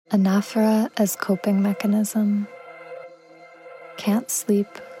Anaphora as coping mechanism. Can't sleep,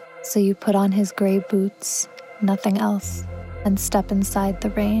 so you put on his gray boots, nothing else, and step inside the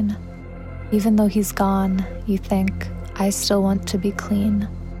rain. Even though he's gone, you think, I still want to be clean.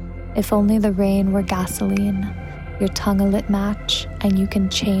 If only the rain were gasoline, your tongue a lit match, and you can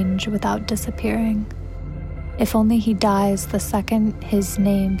change without disappearing. If only he dies the second his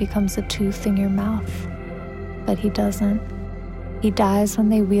name becomes a tooth in your mouth. But he doesn't. He dies when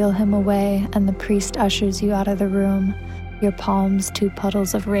they wheel him away and the priest ushers you out of the room, your palms 2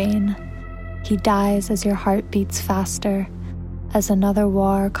 puddles of rain. He dies as your heart beats faster, as another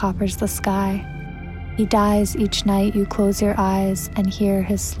war coppers the sky. He dies each night you close your eyes and hear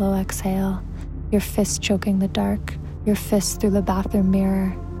his slow exhale, your fist choking the dark, your fist through the bathroom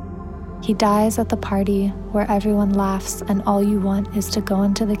mirror. He dies at the party where everyone laughs and all you want is to go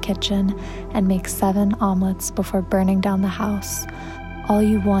into the kitchen and make 7 omelets before burning down the house. All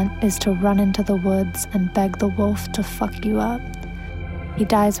you want is to run into the woods and beg the wolf to fuck you up. He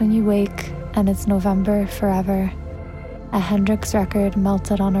dies when you wake and it's November forever. A Hendrix record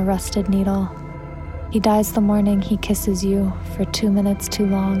melted on a rusted needle. He dies the morning he kisses you for 2 minutes too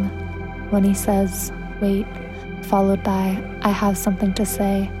long, when he says, wait, followed by, I have something to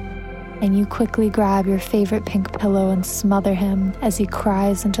say, and you quickly grab your favorite pink pillow and smother him as he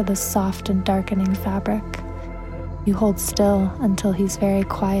cries into the soft and darkening fabric. You hold still until he's very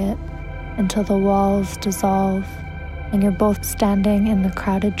quiet, until the walls dissolve, and you're both standing in the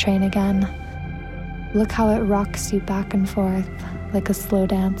crowded train again. Look how it rocks you back and forth, like a slow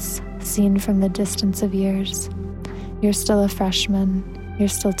dance, seen from the distance of years. You're still a freshman, you're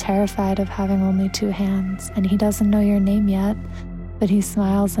still terrified of having only 2 hands, and he doesn't know your name yet, but he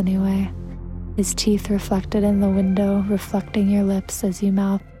smiles anyway, his teeth reflected in the window, reflecting your lips as you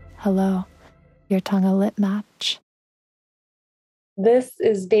mouth, hello, your tongue a lit match. This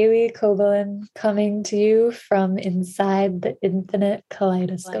is Bailey Kobelin coming to you from inside the infinite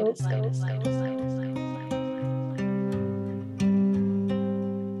kaleidoscope.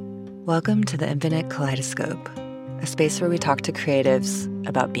 Welcome to the Infinite Kaleidoscope, a space where we talk to creatives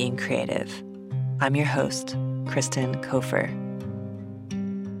about being creative. I'm your host, Kristen Kofer.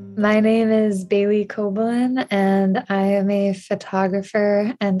 My name is Bailey Kobelin, and I am a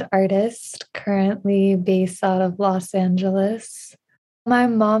photographer and artist currently based out of Los Angeles. My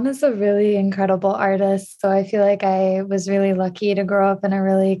mom is a really incredible artist, so I feel like I was really lucky to grow up in a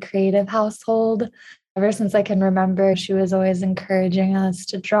really creative household. Ever since I can remember, she was always encouraging us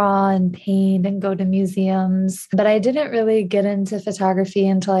to draw and paint and go to museums. But I didn't really get into photography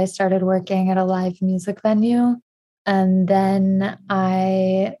until I started working at a live music venue. And then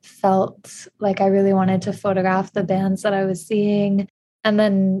I felt like I really wanted to photograph the bands that I was seeing. And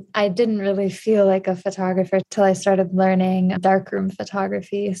then I didn't really feel like a photographer till I started learning darkroom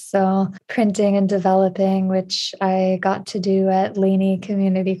photography. So printing and developing, which I got to do at Laney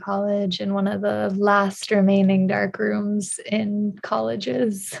Community College in one of the last remaining darkrooms in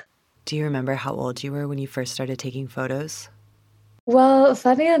colleges. Do you remember how old you were when you first started taking photos? Well,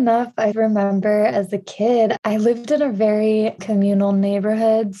 funny enough, I remember as a kid, I lived in a very communal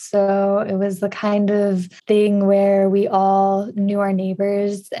neighborhood. So it was the kind of thing where we all knew our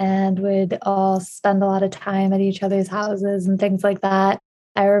neighbors and would all spend a lot of time at each other's houses and things like that.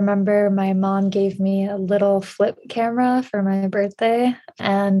 I remember my mom gave me a little flip camera for my birthday,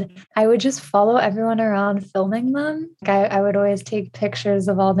 and I would just follow everyone around filming them. I would always take pictures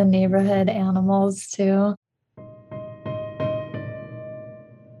of all the neighborhood animals too.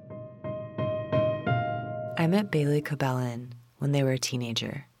 I met Bailey Kobelin when they were a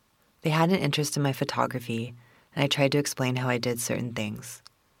teenager. They had an interest in my photography, and I tried to explain how I did certain things.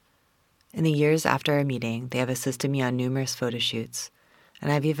 In the years after our meeting, they have assisted me on numerous photo shoots,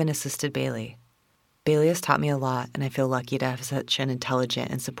 and I've even assisted Bailey. Bailey has taught me a lot, and I feel lucky to have such an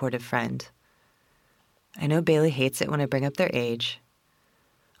intelligent and supportive friend. I know Bailey hates it when I bring up their age.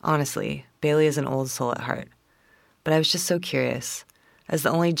 Honestly, Bailey is an old soul at heart, but I was just so curious, as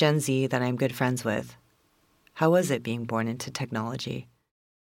the only Gen Z that I'm good friends with. How was it being born into technology?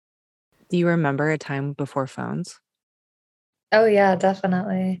 Do you remember a time before phones? Oh, yeah,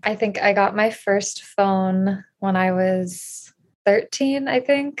 definitely. I think I got my first phone when I was 13, I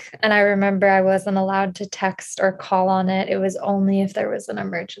think. And I remember I wasn't allowed to text or call on it. It was only if there was an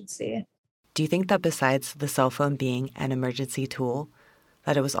emergency. Do you think that besides the cell phone being an emergency tool,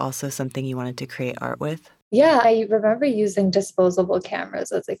 that it was also something you wanted to create art with? Yeah, I remember using disposable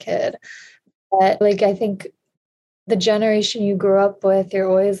cameras as a kid. But I think the generation you grew up with, you're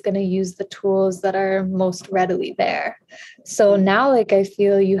always going to use the tools that are most readily there. So now, I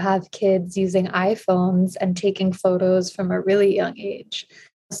feel you have kids using iPhones and taking photos from a really young age.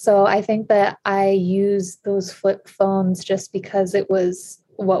 So I think that I used those flip phones just because it was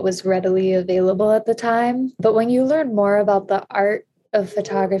what was readily available at the time. But when you learn more about the art of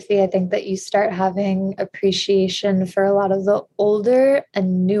photography, I think that you start having appreciation for a lot of the older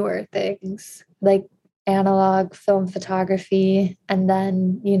and newer things, like analog film photography, and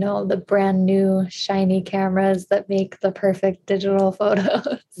then, the brand new shiny cameras that make the perfect digital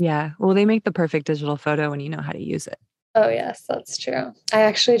photos. Yeah. Well, they make the perfect digital photo when you know how to use it. Oh, yes, that's true. I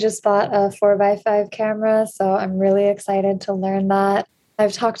actually just bought a 4x5 camera, so I'm really excited to learn that.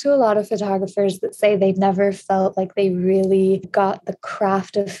 I've talked to a lot of photographers that say they never felt like they really got the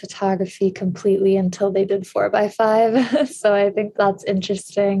craft of photography completely until they did 4x5. So I think that's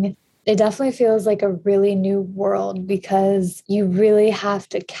interesting. It definitely feels like a really new world because you really have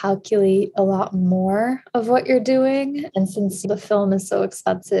to calculate a lot more of what you're doing. And since the film is so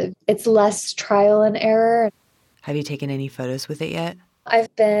expensive, it's less trial and error. Have you taken any photos with it yet?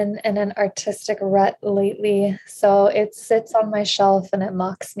 I've been in an artistic rut lately, so it sits on my shelf and it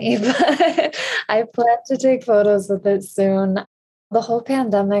mocks me, but I plan to take photos with it soon. The whole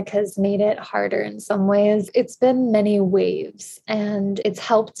pandemic has made it harder in some ways. It's been many waves, and it's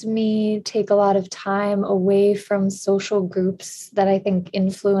helped me take a lot of time away from social groups that I think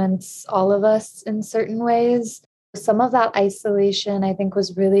influence all of us in certain ways. Some of that isolation, I think,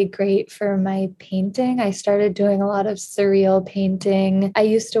 was really great for my painting. I started doing a lot of surreal painting. I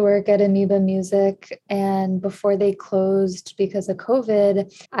used to work at Amoeba Music, and before they closed because of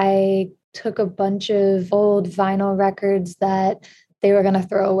COVID, I took a bunch of old vinyl records that they were going to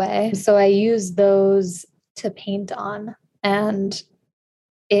throw away. So I used those to paint on, and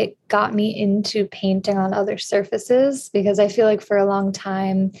it got me into painting on other surfaces because I feel like for a long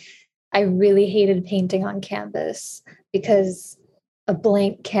time, I really hated painting on canvas because a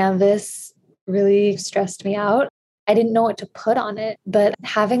blank canvas really stressed me out. I didn't know what to put on it. But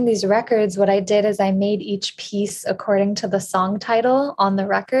having these records, what I did is I made each piece according to the song title on the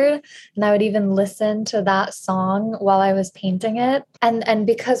record. And I would even listen to that song while I was painting it. And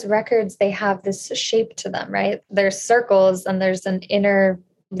because records, they have this shape to them, right? There's circles and there's an inner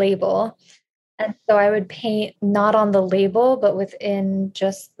label. And so I would paint not on the label, but within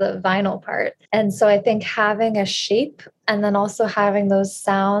just the vinyl part. And so I think having a shape and then also having those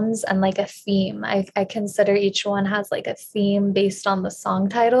sounds and like a theme, I consider each one has like a theme based on the song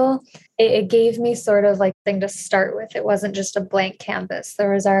title. It gave me sort of like thing to start with. It wasn't just a blank canvas.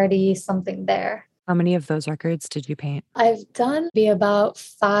 There was already something there. How many of those records did you paint? I've done be about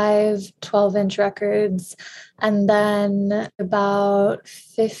 5 12-inch records and then about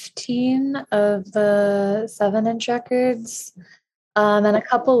 15 of the 7-inch records and a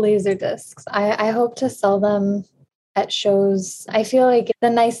couple laser discs. I hope to sell them at shows. I feel like the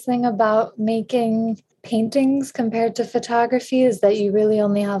nice thing about making paintings compared to photography is that you really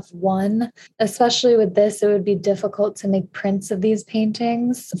only have one. Especially with this, it would be difficult to make prints of these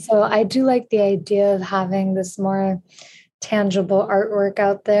paintings. So I do like the idea of having this more tangible artwork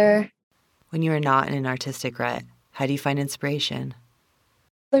out there. When you are not in an artistic rut, how do you find inspiration?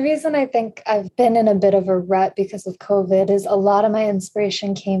 The reason I think I've been in a bit of a rut because of COVID is a lot of my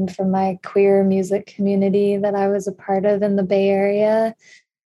inspiration came from my queer music community that I was a part of in the Bay Area,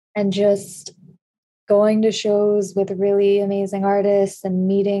 and just going to shows with really amazing artists and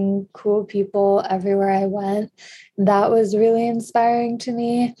meeting cool people everywhere I went. That was really inspiring to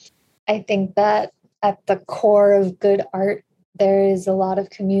me. I think that at the core of good art, there is a lot of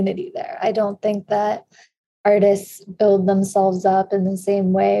community there. I don't think that artists build themselves up in the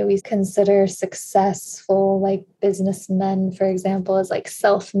same way we consider successful, like businessmen, for example, as like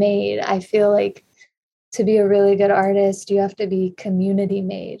self-made. I feel like to be a really good artist, you have to be community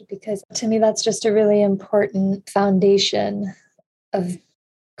made, because to me, that's just a really important foundation of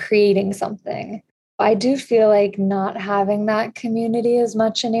creating something. I do feel like not having that community as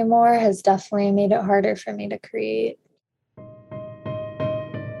much anymore has definitely made it harder for me to create.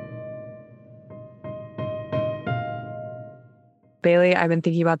 Bailey, I've been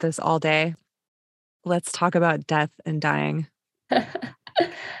thinking about this all day. Let's talk about death and dying.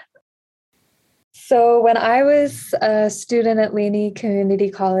 So, when I was a student at Laney Community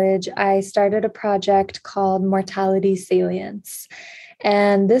College, I started a project called Mortality Salience.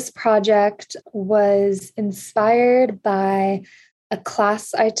 And this project was inspired by a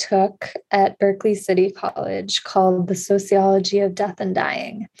class I took at Berkeley City College called The Sociology of Death and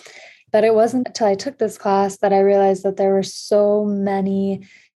Dying. But it wasn't until I took this class that I realized that there were so many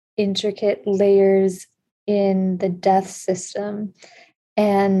intricate layers in the death system.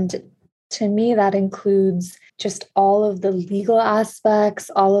 And to me, that includes just all of the legal aspects,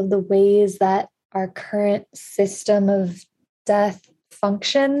 all of the ways that our current system of death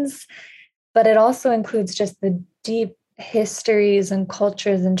functions, but it also includes just the deep histories and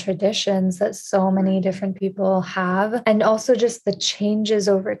cultures and traditions that so many different people have, and also just the changes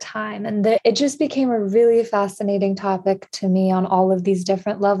over time. And it just became a really fascinating topic to me on all of these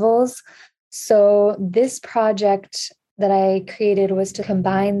different levels. So, this project that I created was to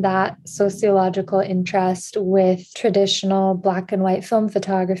combine that sociological interest with traditional Black and white film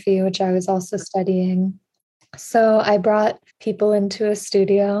photography, which I was also studying. So I brought people into a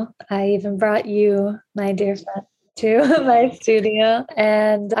studio. I even brought you, my dear friend, to my studio.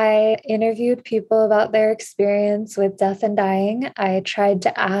 And I interviewed people about their experience with death and dying. I tried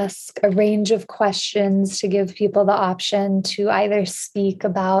to ask a range of questions to give people the option to either speak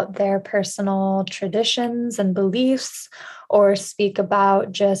about their personal traditions and beliefs or speak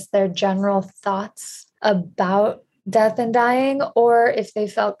about just their general thoughts about death and dying, or if they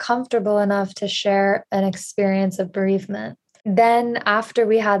felt comfortable enough to share an experience of bereavement. Then, after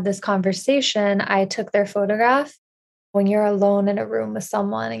we had this conversation, I took their photograph. When you're alone in a room with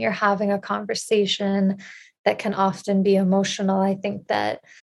someone and you're having a conversation that can often be emotional, I think that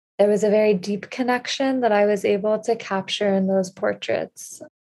there was a very deep connection that I was able to capture in those portraits.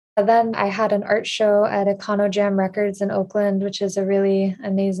 Then I had an art show at Econo Records in Oakland, which is a really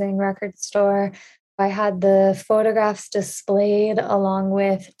amazing record store. I had the photographs displayed along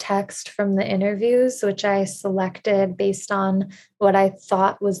with text from the interviews, which I selected based on what I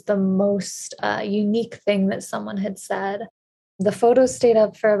thought was the most unique thing that someone had said. The photos stayed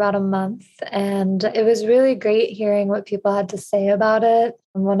up for about a month, and it was really great hearing what people had to say about it.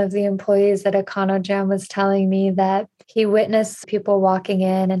 One of the employees at Econo was telling me that he witnessed people walking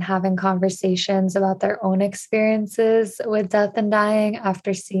in and having conversations about their own experiences with death and dying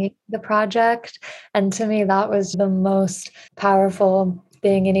after seeing the project. And to me, that was the most powerful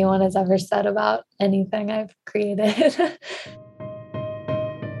thing anyone has ever said about anything I've created.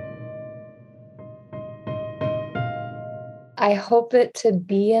 I hope it to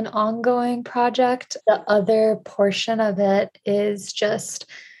be an ongoing project. The other portion of it is just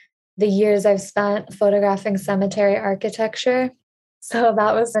the years I've spent photographing cemetery architecture. So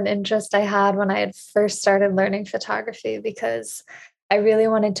that was an interest I had when I had first started learning photography because I really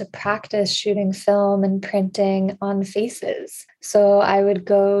wanted to practice shooting film and printing on faces. So I would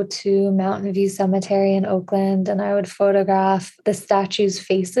go to Mountain View Cemetery in Oakland and I would photograph the statues'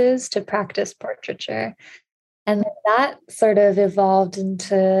 faces to practice portraiture. And that sort of evolved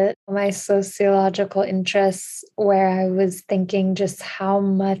into my sociological interests, where I was thinking just how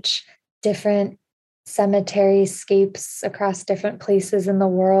much different cemetery scapes across different places in the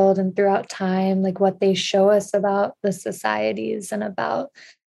world and throughout time, like what they show us about the societies and about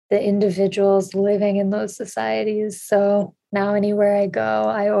the individuals living in those societies. So now, anywhere I go,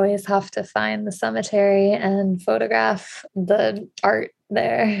 I always have to find the cemetery and photograph the art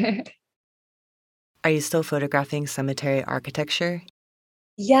there. Are you still photographing cemetery architecture?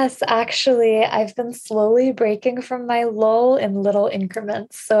 Yes, actually, I've been slowly breaking from my lull in little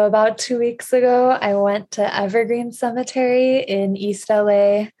increments. So, about 2 weeks ago, I went to Evergreen Cemetery in East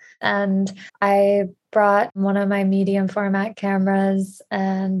LA and I brought one of my medium format cameras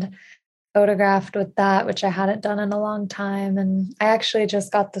and photographed with that, which I hadn't done in a long time. And I actually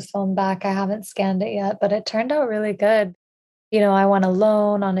just got the film back. I haven't scanned it yet, but it turned out really good. I went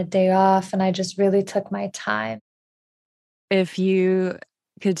alone on a day off and I just really took my time. If you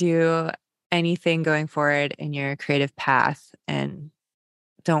could do anything going forward in your creative path and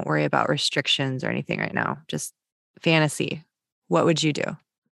don't worry about restrictions or anything right now, just fantasy, what would you do?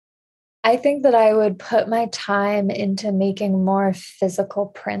 I think that I would put my time into making more physical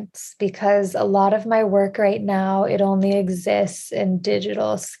prints because a lot of my work right now, it only exists in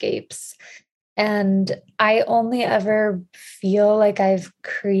digital scapes. And I only ever feel like I've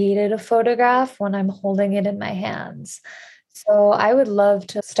created a photograph when I'm holding it in my hands. So I would love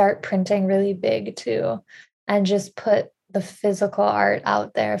to start printing really big too and just put the physical art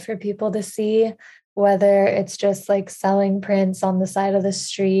out there for people to see, whether it's just like selling prints on the side of the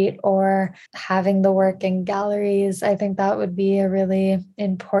street or having the work in galleries. I think that would be a really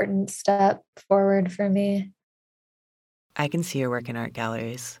important step forward for me. I can see your work in art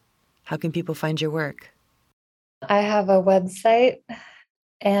galleries. How can people find your work? I have a website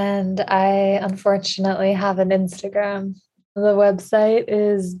and I unfortunately have an Instagram. The website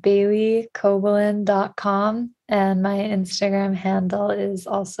is BaileyKobelin.com and my Instagram handle is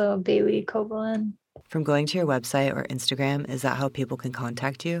also Bailey Kobelin. From going to your website or Instagram, is that how people can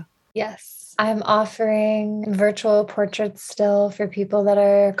contact you? Yes, I'm offering virtual portraits still for people that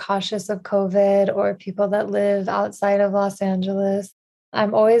are cautious of COVID or people that live outside of Los Angeles.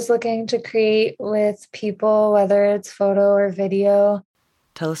 I'm always looking to create with people, whether it's photo or video.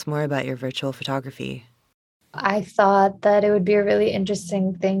 Tell us more about your virtual photography. I thought that it would be a really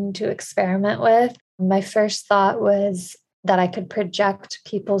interesting thing to experiment with. My first thought was that I could project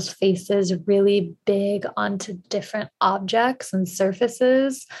people's faces really big onto different objects and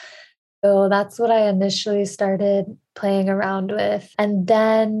surfaces. So that's what I initially started playing around with. And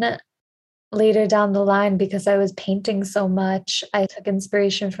then later down the line, because I was painting so much, I took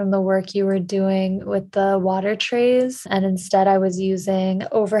inspiration from the work you were doing with the water trays. And instead, I was using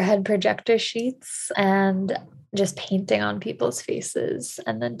overhead projector sheets and just painting on people's faces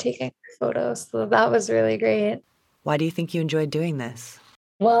and then taking photos. So that was really great. Why do you think you enjoyed doing this?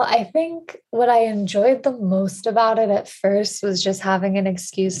 Well, I think what I enjoyed the most about it at first was just having an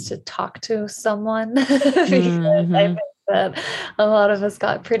excuse to talk to someone because I think that a lot of us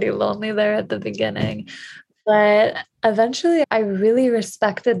got pretty lonely there at the beginning. But eventually, I really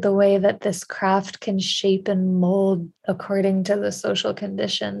respected the way that this craft can shape and mold according to the social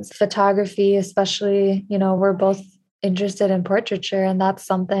conditions. Photography, especially, we're both interested in portraiture, and that's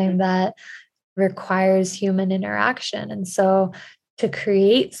something that requires human interaction. And so to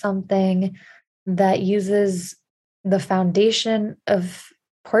create something that uses the foundation of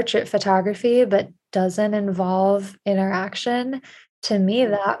portrait photography but doesn't involve interaction, to me,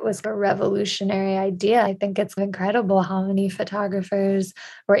 that was a revolutionary idea. I think it's incredible how many photographers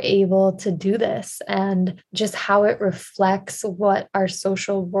were able to do this and just how it reflects what our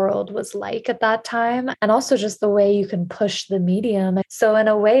social world was like at that time. And also just the way you can push the medium. So, in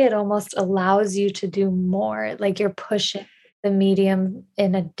a way, it almost allows you to do more, like you're pushing the medium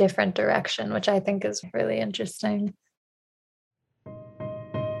in a different direction, which I think is really interesting.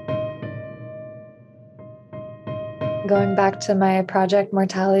 Going back to my project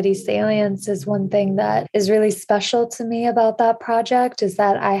Mortality Salience is one thing that is really special to me about that project is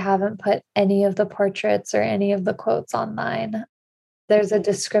that I haven't put any of the portraits or any of the quotes online. There's a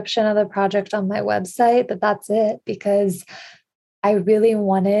description of the project on my website, but that's it because I really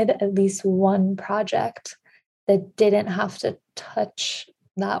wanted at least one project that didn't have to touch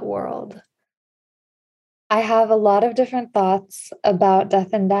that world. I have a lot of different thoughts about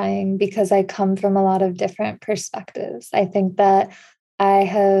death and dying because I come from a lot of different perspectives. I think that I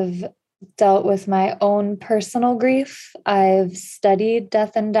have dealt with my own personal grief. I've studied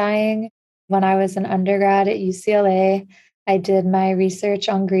death and dying when I was an undergrad at UCLA. I did my research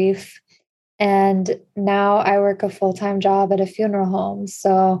on grief, and now I work a full time job at a funeral home.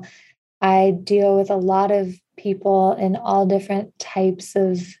 So I deal with a lot of people in all different types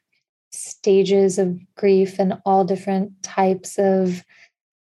of stages of grief and all different types of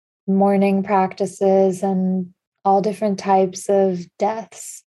mourning practices and all different types of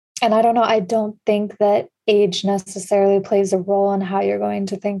deaths. And I don't know, I don't think that age necessarily plays a role in how you're going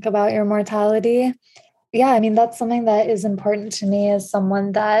to think about your mortality. Yeah, I mean, that's something that is important to me as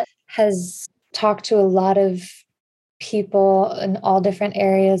someone that has talked to a lot of people in all different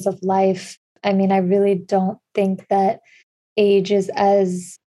areas of life. I mean, I really don't think that age is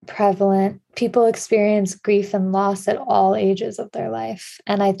as prevalent. People experience grief and loss at all ages of their life.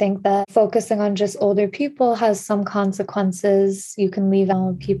 And I think that focusing on just older people has some consequences. You can leave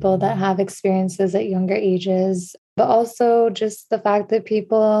out people that have experiences at younger ages, but also just the fact that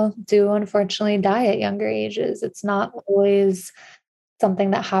people do unfortunately die at younger ages. It's not always something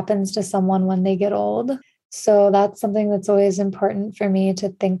that happens to someone when they get old. So that's something that's always important for me to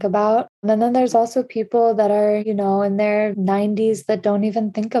think about. And then there's also people that are, in their 90s that don't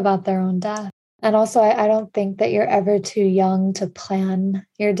even think about their own death. And also, I don't think that you're ever too young to plan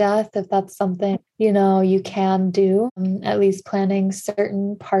your death if that's something, you can do. At least planning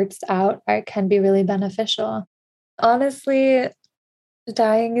certain parts out can be really beneficial. Honestly,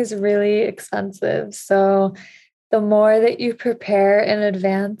 dying is really expensive. So the more that you prepare in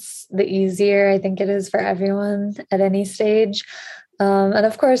advance, the easier I think it is for everyone at any stage. And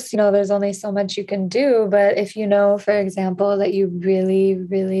of course, there's only so much you can do. But if you know, for example, that you really,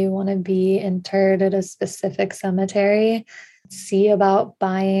 really want to be interred at a specific cemetery, see about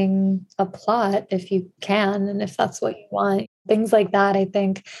buying a plot if you can, and if that's what you want. Things like that, I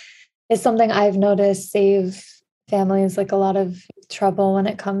think, is something I've noticed save families like a lot of trouble when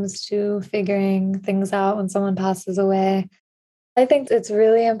it comes to figuring things out when someone passes away. I think it's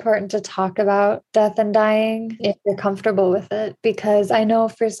really important to talk about death and dying if you're comfortable with it, because I know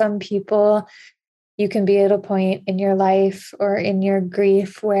for some people, you can be at a point in your life or in your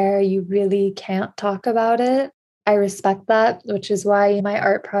grief where you really can't talk about it. I respect that, which is why my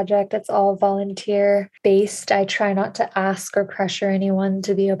art project, it's all volunteer based. I try not to ask or pressure anyone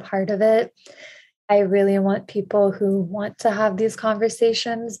to be a part of it. I really want people who want to have these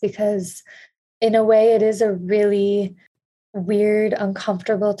conversations because in a way it is a really weird,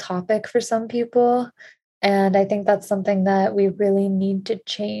 uncomfortable topic for some people. And I think that's something that we really need to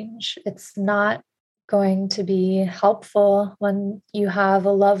change. It's not going to be helpful when you have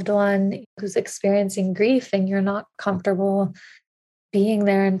a loved one who's experiencing grief and you're not comfortable being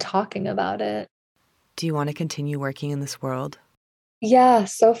there and talking about it. Do you want to continue working in this world? Yeah,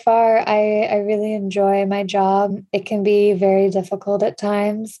 so far I really enjoy my job. It can be very difficult at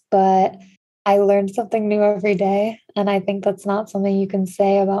times, but I learn something new every day, and I think that's not something you can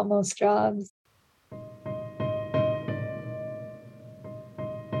say about most jobs.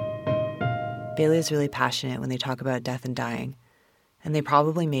 Bailey is really passionate when they talk about death and dying, and they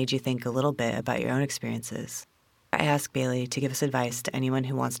probably made you think a little bit about your own experiences. I asked Bailey to give us advice to anyone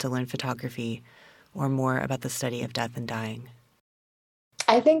who wants to learn photography or more about the study of death and dying.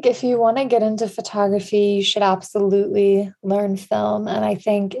 I think if you want to get into photography, you should absolutely learn film. And I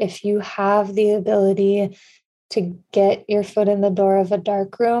think if you have the ability to get your foot in the door of a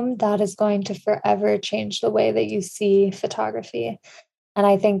dark room, that is going to forever change the way that you see photography. And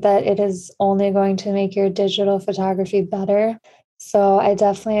I think that it is only going to make your digital photography better. So I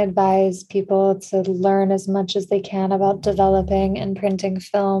definitely advise people to learn as much as they can about developing and printing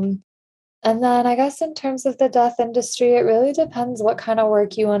film. And then I guess in terms of the death industry, it really depends what kind of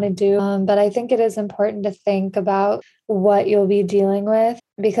work you want to do. But I think it is important to think about what you'll be dealing with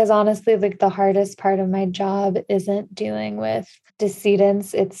because honestly, like the hardest part of my job isn't dealing with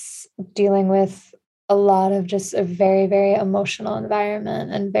decedents, it's dealing with a lot of just a very, very emotional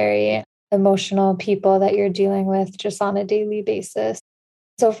environment and very emotional people that you're dealing with just on a daily basis.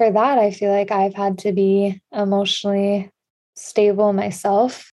 So for that, I feel like I've had to be emotionally stable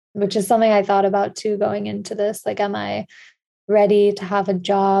myself, which is something I thought about too going into this. Like, am I ready to have a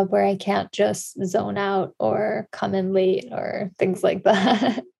job where I can't just zone out or come in late or things like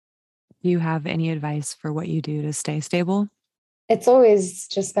that? Do you have any advice for what you do to stay stable? It's always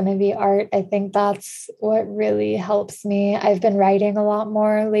just going to be art. I think that's what really helps me. I've been writing a lot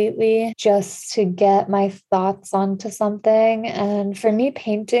more lately just to get my thoughts onto something. And for me,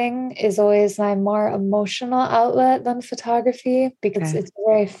 painting is always my more emotional outlet than photography because Okay. it's a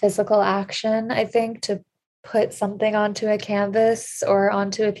very physical action, I think, to put something onto a canvas or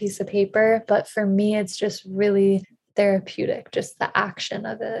onto a piece of paper. But for me, it's just really therapeutic, just the action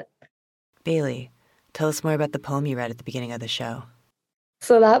of it. Bailey, tell us more about the poem you read at the beginning of the show.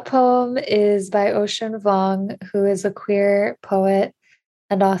 So that poem is by Ocean Vuong, who is a queer poet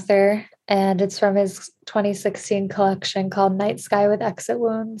and author, and it's from his 2016 collection called Night Sky with Exit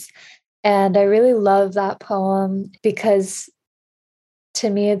Wounds. And I really love that poem because to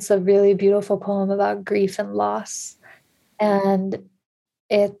me, it's a really beautiful poem about grief and loss. And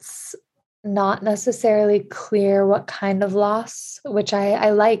it's not necessarily clear what kind of loss, which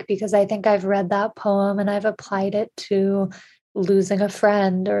I like because I think I've read that poem and I've applied it to losing a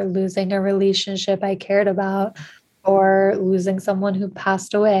friend or losing a relationship I cared about or losing someone who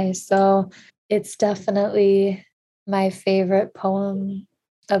passed away. So it's definitely my favorite poem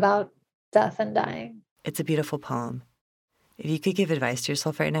about death and dying. It's a beautiful poem. If you could give advice to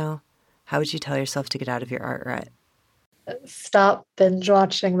yourself right now, how would you tell yourself to get out of your art rut? Stop binge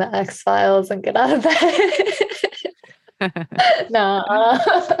watching the X Files and get out of bed. No.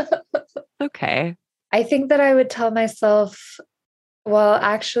 Okay. I think that I would tell myself, well,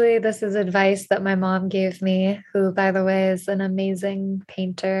 actually, this is advice that my mom gave me, who, by the way, is an amazing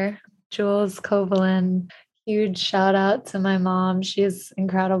painter, Jules Kobelin. Huge shout out to my mom. She's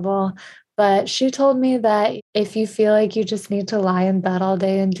incredible. But she told me that if you feel like you just need to lie in bed all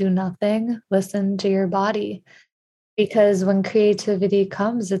day and do nothing, listen to your body. Because when creativity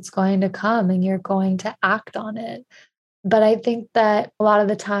comes, it's going to come and you're going to act on it. But I think that a lot of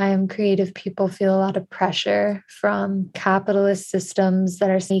the time, creative people feel a lot of pressure from capitalist systems that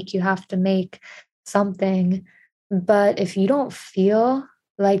are make you have to make something. But if you don't feel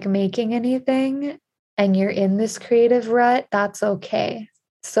like making anything and you're in this creative rut, that's okay.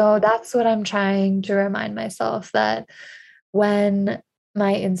 So that's what I'm trying to remind myself that when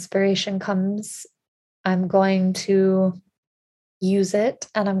my inspiration comes, I'm going to use it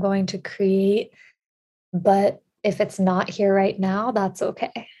and I'm going to create. But if it's not here right now, that's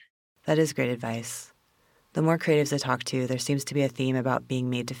okay. That is great advice. The more creatives I talk to, there seems to be a theme about being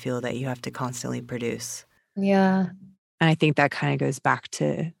made to feel that you have to constantly produce. Yeah. And I think that kind of goes back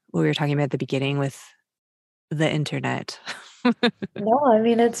to what we were talking about at the beginning with the internet. No, I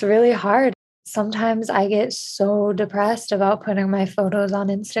mean, it's really hard. Sometimes I get so depressed about putting my photos on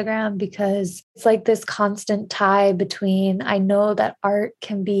Instagram because it's like this constant tie between I know that art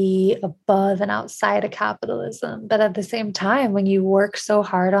can be above and outside of capitalism. But at the same time, when you work so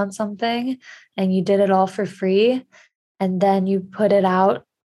hard on something and you did it all for free, and then you put it out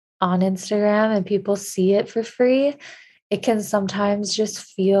on Instagram and people see it for free, it can sometimes just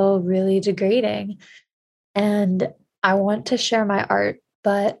feel really degrading. And I want to share my art,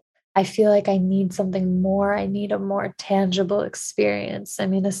 but I feel like I need something more. I need a more tangible experience. I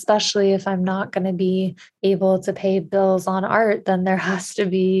mean, especially if I'm not going to be able to pay bills on art, then there has to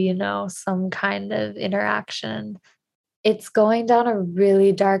be, some kind of interaction. It's going down a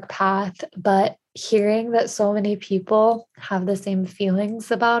really dark path, but hearing that so many people have the same feelings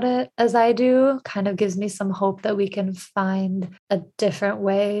about it as I do kind of gives me some hope that we can find a different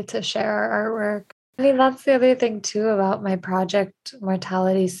way to share our artwork. I mean, that's the other thing too about my project,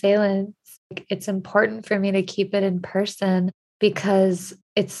 Mortality Salence. Like, it's important for me to keep it in person because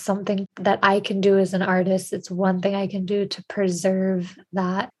it's something that I can do as an artist. It's one thing I can do to preserve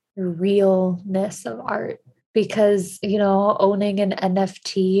that realness of art because, owning an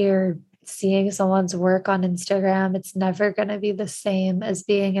NFT or seeing someone's work on Instagram, it's never going to be the same as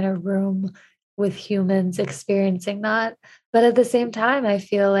being in a room with humans experiencing that. But at the same time, I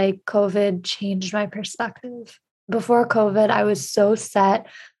feel like COVID changed my perspective. Before COVID, I was so set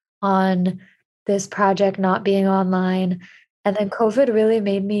on this project not being online. And then COVID really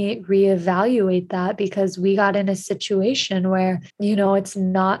made me reevaluate that because we got in a situation where, it's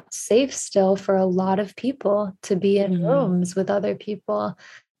not safe still for a lot of people to be in rooms with other people.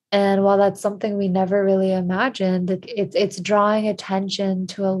 And while that's something we never really imagined, it's drawing attention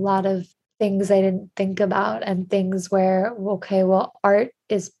to a lot of things I didn't think about and things where, okay, well, art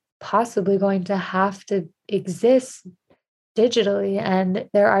is possibly going to have to exist digitally. And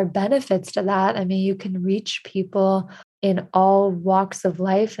there are benefits to that. I mean, you can reach people in all walks of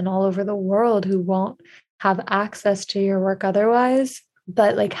life and all over the world who won't have access to your work otherwise.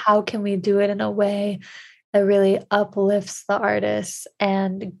 But like, how can we do it in a way that really uplifts the artists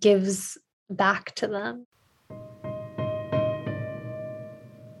and gives back to them?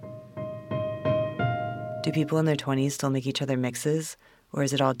 Do people in their 20s still make each other mixes, or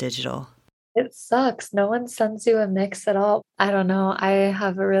is it all digital? It sucks. No one sends you a mix at all. I don't know. I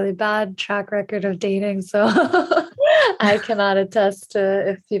have a really bad track record of dating, so I cannot attest to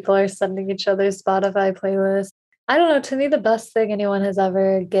if people are sending each other Spotify playlists. I don't know. To me, the best thing anyone has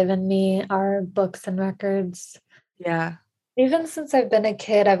ever given me are books and records. Yeah. Even since I've been a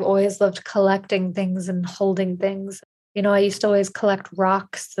kid, I've always loved collecting things and holding things. I used to always collect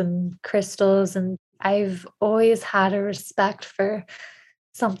rocks and crystals, and I've always had a respect for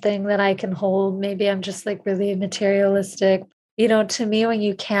something that I can hold. Maybe I'm just like really materialistic. To me, when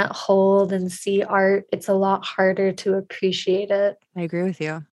you can't hold and see art, it's a lot harder to appreciate it. I agree with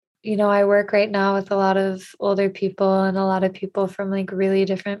you. I work right now with a lot of older people and a lot of people from like really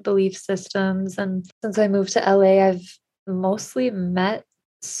different belief systems. And since I moved to LA, I've mostly met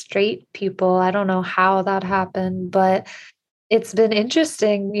straight people. I don't know how that happened, but it's been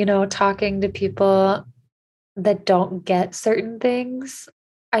interesting, talking to people that don't get certain things.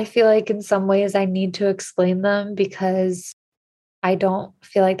 I feel like in some ways I need to explain them because I don't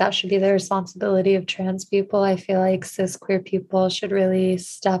feel like that should be the responsibility of trans people. I feel like cis queer people should really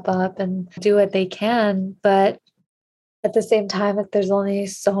step up and do what they can. But at the same time, like, there's only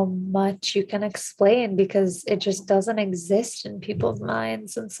so much you can explain because it just doesn't exist in people's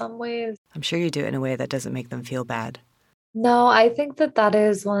minds in some ways. I'm sure you do it in a way that doesn't make them feel bad. No, I think that that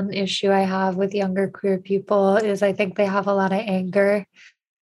is one issue I have with younger queer people is I think they have a lot of anger.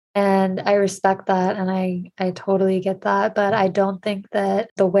 And I respect that and I totally get that, but I don't think that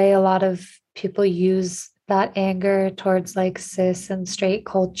the way a lot of people use that anger towards like cis and straight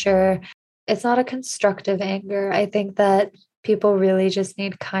culture, it's not a constructive anger. I think that people really just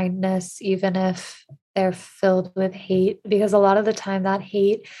need kindness even if they're filled with hate because a lot of the time that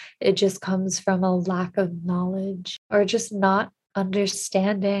hate it just comes from a lack of knowledge or just not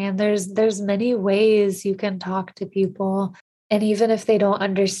understanding and there's many ways you can talk to people and even if they don't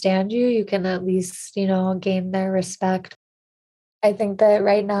understand you, you can at least, gain their respect. I think that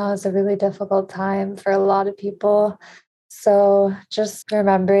right now is a really difficult time for a lot of people. So just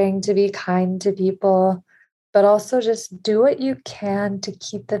remembering to be kind to people, but also just do what you can to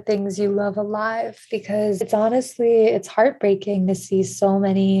keep the things you love alive because it's heartbreaking to see so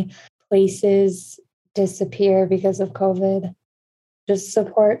many places disappear because of COVID. Just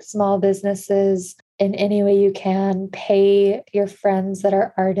support small businesses in any way you can. Pay your friends that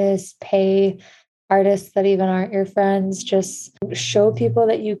are artists, pay artists that even aren't your friends. Just show people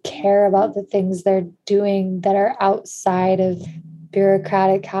that you care about the things they're doing that are outside of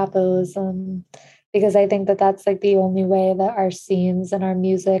bureaucratic capitalism. Because I think that that's like the only way that our scenes and our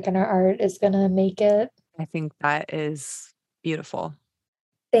music and our art is going to make it. I think that is beautiful.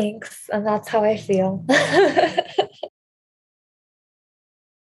 Thanks. And that's how I feel.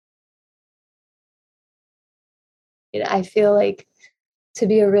 I feel like to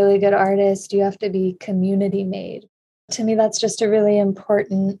be a really good artist, you have to be community made. To me, that's just a really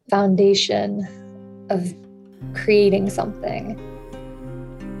important foundation of creating something.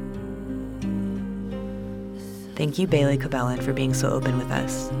 Thank you, Bailey Kobelin, for being so open with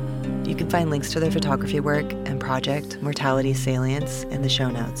us. You can find links to their photography work and project, Mortality Salience, in the show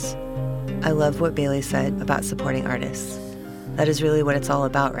notes. I love what Bailey said about supporting artists. That is really what it's all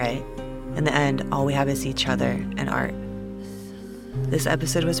about, right? In the end, all we have is each other and art. This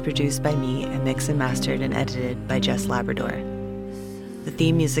episode was produced by me and mixed and mastered and edited by Jess Labrador. The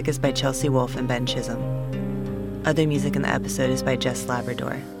theme music is by Chelsea Wolfe and Ben Chisholm. Other music in the episode is by Jess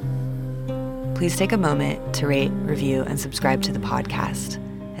Labrador. Please take a moment to rate, review, and subscribe to the podcast.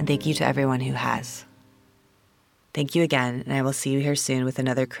 And thank you to everyone who has. Thank you again, and I will see you here soon with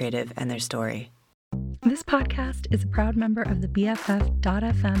another creative and their story. This podcast is a proud member of the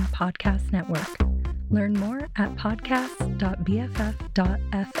BFF.FM podcast network. Learn more at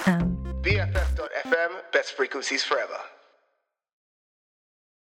podcast.bff.fm. BFF.FM, best frequencies forever.